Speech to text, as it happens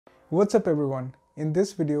What's up everyone? In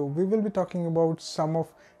this video, we will be talking about some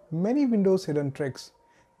of many Windows hidden tricks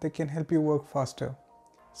that can help you work faster.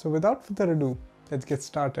 So without further ado, let's get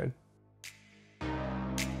started.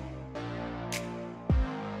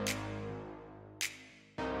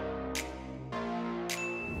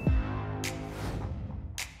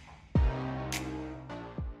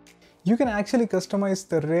 You can actually customize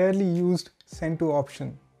the rarely used Send To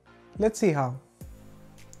option. Let's see how.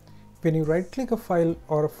 When you right-click a file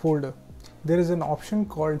or a folder, there is an option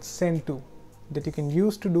called Send To that you can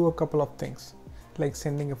use to do a couple of things, like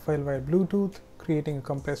sending a file via Bluetooth, creating a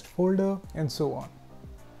compressed folder, and so on.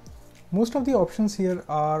 Most of the options here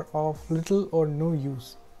are of little or no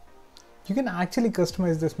use. You can actually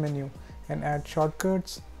customize this menu and add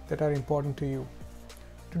shortcuts that are important to you.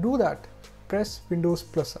 To do that, press Windows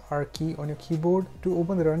plus R key on your keyboard to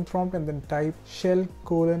open the run prompt and then type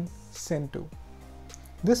shell:"send to".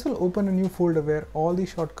 This will open a new folder where all the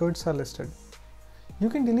shortcuts are listed. You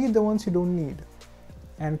can delete the ones you don't need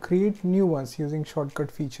and create new ones using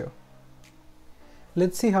shortcut feature.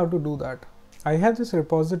 Let's see how to do that. I have this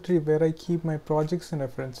repository where I keep my projects and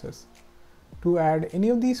references. To add any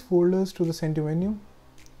of these folders to the Send To menu,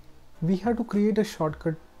 we have to create a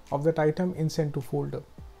shortcut of that item in Send To folder.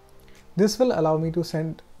 This will allow me to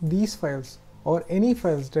send these files or any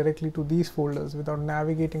files directly to these folders without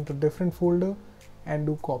navigating to different folder and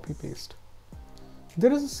do copy paste.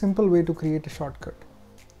 There is a simple way to create a shortcut.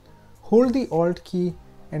 Hold the Alt key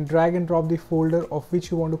and drag and drop the folder of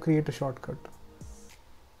which you want to create a shortcut.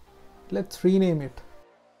 Let's rename it.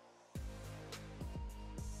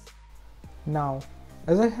 Now,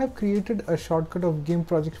 as I have created a shortcut of GIMP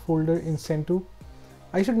project folder in Send To,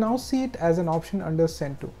 I should now see it as an option under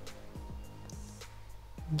Send To.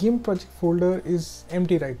 GIMP project folder is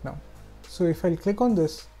empty right now. So if I click on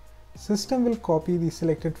this, system will copy the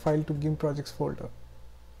selected file to GIMP projects folder.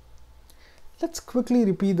 Let's quickly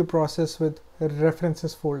repeat the process with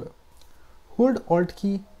references folder. Hold Alt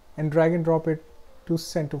key and drag and drop it to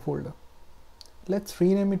Send To folder. Let's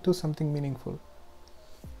rename it to something meaningful.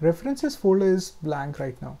 References folder is blank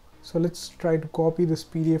right now. So let's try to copy this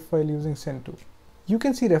PDF file using Send To. You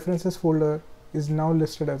can see references folder is now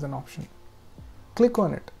listed as an option. Click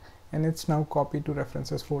on it and it's now copied to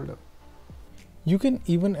references folder. You can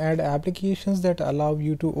even add applications that allow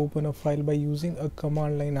you to open a file by using a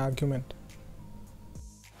command line argument.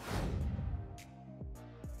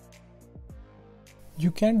 You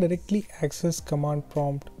can directly access command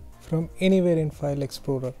prompt from anywhere in File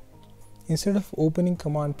Explorer. Instead of opening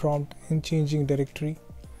command prompt and changing directory,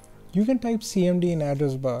 you can type cmd in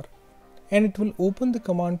address bar and it will open the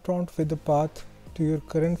command prompt with the path to your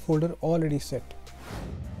current folder already set.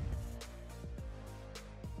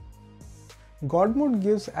 GodMode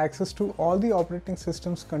gives access to all the operating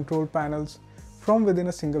system's control panels from within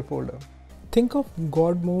a single folder. Think of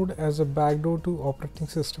GodMode as a backdoor to operating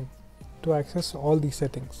system to access all these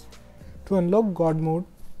settings. To unlock GodMode,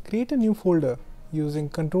 create a new folder using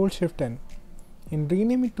Ctrl+Shift+N and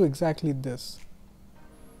rename it to exactly this.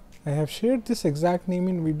 I have shared this exact name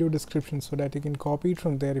in video description so that you can copy it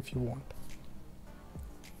from there if you want.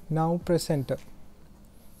 Now press enter.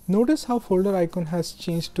 Notice how folder icon has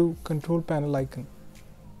changed to control panel icon.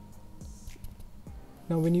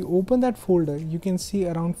 Now when you open that folder, you can see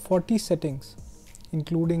around 40 settings,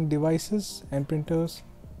 including devices and printers,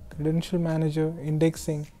 credential manager,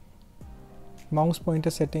 indexing, mouse pointer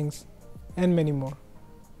settings, and many more.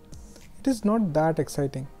 It is not that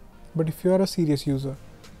exciting, but if you are a serious user,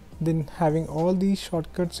 then having all these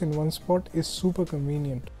shortcuts in one spot is super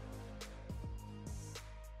convenient.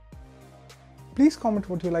 Please comment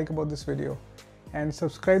what you like about this video and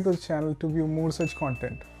subscribe to the channel to view more such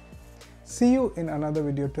content. See you in another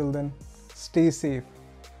video. Till then, stay safe.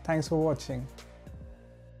 Thanks for watching.